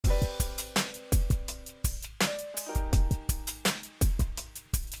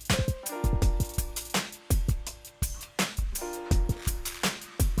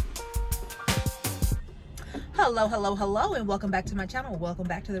Hello, hello, hello, and welcome back to my channel. Welcome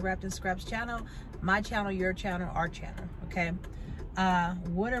back to the Wrapped in Scraps channel. My channel, your channel, our channel, okay?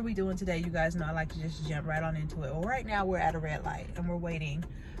 What are we doing today? You guys know I like to just jump right on into it. Well, right now we're at a red light and we're waiting.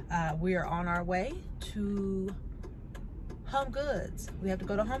 We are on our way to Home Goods. We have to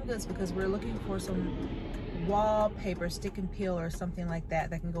go to Home Goods because we're looking for some wallpaper, stick and peel or something like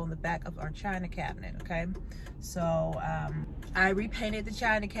that that can go in the back of our china cabinet, okay? So I repainted the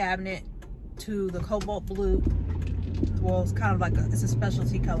china cabinet to the cobalt blue. Well, it's kind of like it's a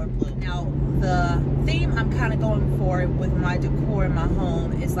specialty color blue. Now the theme I'm kind of going for with my decor in my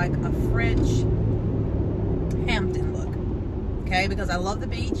home is like a French Hampton look, okay? Because I love the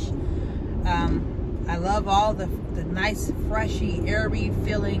beach. I love all the nice, freshy, airy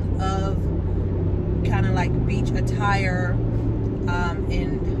feeling of kind of like beach attire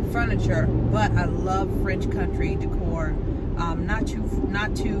in furniture, but I love French country decor.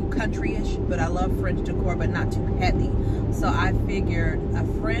 Not too country-ish, but I love French decor, but not too heavy. So I figured a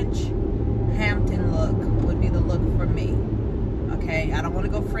French Hampton look would be the look for me. Okay, I don't want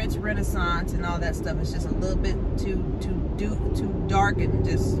to go French Renaissance and all that stuff. It's just a little bit too dark and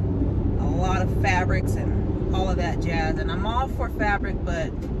just a lot of fabrics and all of that jazz. And I'm all for fabric, but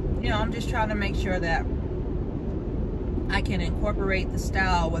you know, I'm just trying to make sure that I can incorporate the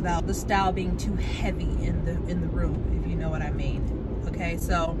style without the style being too heavy in the room, if you know what I mean. Okay,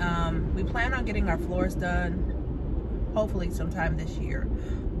 so we plan on getting our floors done hopefully sometime this year,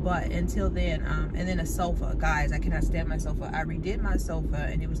 but until then, and then a sofa. Guys, I cannot stand my sofa. I redid my sofa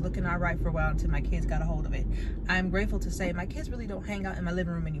and it was looking all right for a while until my kids got a hold of it. I'm grateful to say my kids really don't hang out in my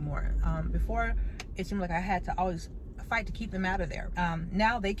living room anymore. Before, it seemed like I had to always fight to keep them out of there.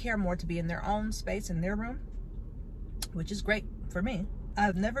 Now they care more to be in their own space in their room, which is great for me.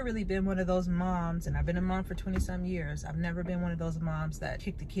 I've never really been one of those moms, and I've been a mom for 20-some years. I've never been one of those moms that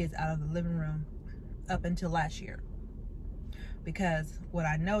kicked the kids out of the living room up until last year. Because what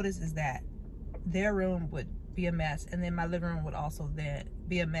I noticed is that their room would be a mess, and then my living room would also then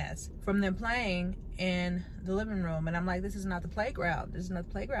be a mess from them playing in the living room. And I'm like, this is not the playground. This is not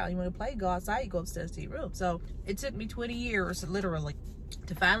the playground. You want to play, go outside, you go upstairs to your room. So it took me 20 years, literally,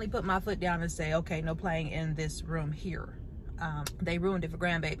 to finally put my foot down and say, okay, no playing in this room here. They ruined it for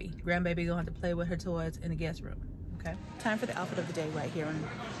grandbaby. Grandbaby gonna have to play with her toys in the guest room, okay? Time for the outfit of the day right here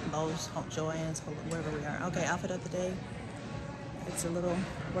in Lowe's, Joann's, wherever we are. Okay, outfit of the day. It's a little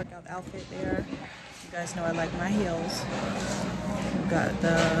workout outfit there. You guys know I like my heels. We've got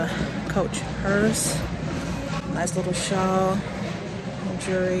the Coach purse, nice little shawl, little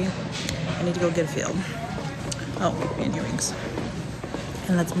jewelry. I need to go get a feel. Oh, and earrings.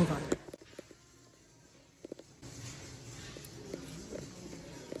 And let's move on.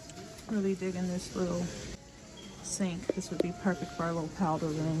 Really digging this little sink. This would be perfect for our little powder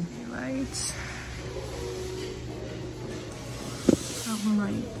room. Right. That one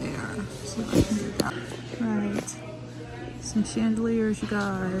right there. See if I can do that. Right. Some chandeliers, you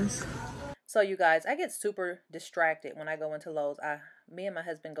guys. So you guys, I get super distracted when I go into Lowe's. Me and my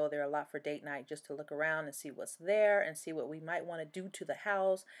husband go there a lot for date night just to look around and see what's there and see what we might want to do to the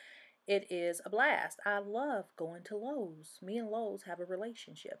house. It is a blast. I love going to Lowe's. Me and Lowe's have a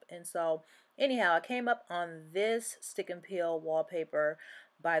relationship. And so anyhow, I came up on this stick and peel wallpaper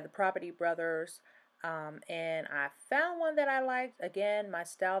by the Property Brothers. And I found one that I liked. Again, my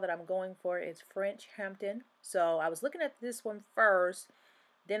style that I'm going for is French Hampton. So I was looking at this one first.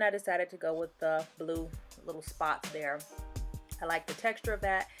 Then I decided to go with the blue little spots there. I like the texture of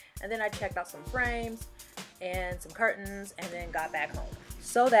that. And then I checked out some frames and some curtains and then got back home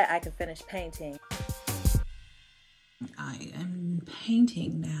so that I could finish painting. I am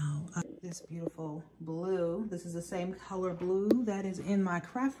painting now. This beautiful blue. This is the same color blue that is in my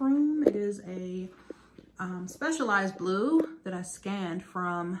craft room. It is a specialized blue that I scanned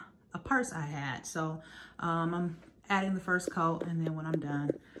from a purse I had. So I'm adding the first coat, and then when I'm done,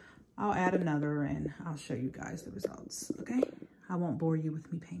 I'll add another and I'll show you guys the results, okay? I won't bore you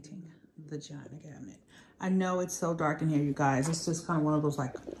with me painting the china cabinet. I know it's so dark in here, you guys. It's just kind of one of those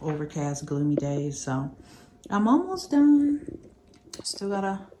like overcast, gloomy days. So I'm almost done. Still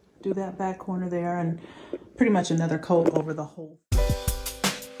gotta do that back corner there and pretty much another coat over the whole.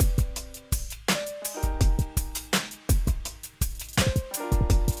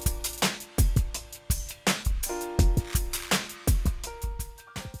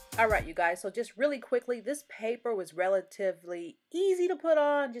 All right, you guys, so just really quickly, this paper was relatively easy to put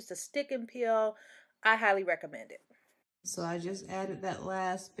on, just a stick and peel. I highly recommend it. So I just added that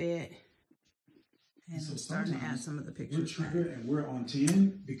last bit, and so I'm starting to add some of the pictures. We're triggered and we're on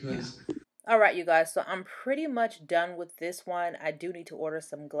 10 because... Yeah. All right, you guys, so I'm pretty much done with this one. I do need to order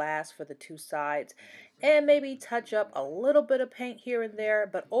some glass for the two sides and maybe touch up a little bit of paint here and there,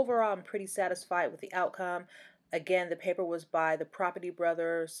 but overall I'm pretty satisfied with the outcome. Again, the paper was by the Property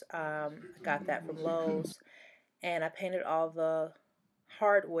Brothers. I got that from Lowe's, and I painted all the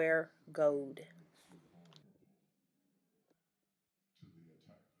hardware gold.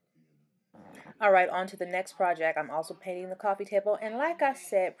 All right, on to the next project. I'm also painting the coffee table, and like I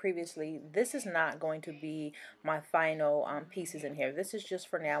said previously, this is not going to be my final pieces in here. This is just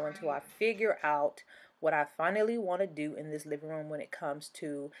for now until I figure out what I finally want to do in this living room when it comes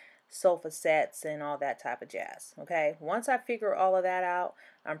to sofa sets and all that type of jazz. Okay, once I figure all of that out,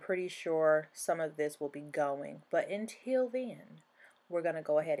 I'm pretty sure some of this will be going, but until then, we're going to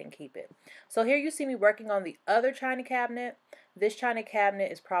go ahead and keep it. So here you see me working on the other china cabinet. This china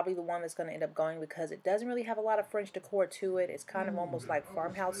cabinet is probably the one that's going to end up going because it doesn't really have a lot of French decor to it. It's kind of almost like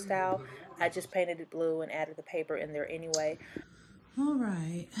farmhouse style. I just painted it blue and added the paper in there anyway. All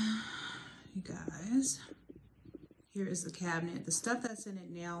right, you guys, here is the cabinet. The stuff that's in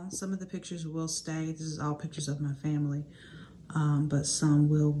it now, some of the pictures will stay. This is all pictures of my family, but some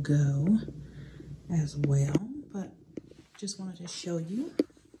will go as well. But just wanted to show you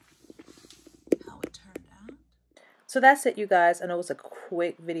how it turned out. So that's it, you guys. I know it was a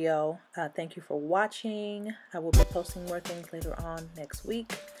quick video. Thank you for watching. I will be posting more things later on next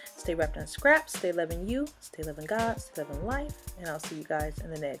week. Stay wrapped in scraps. Stay loving you. Stay loving God. Stay loving life. And I'll see you guys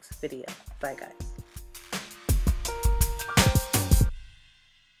in the next video. Bye, guys.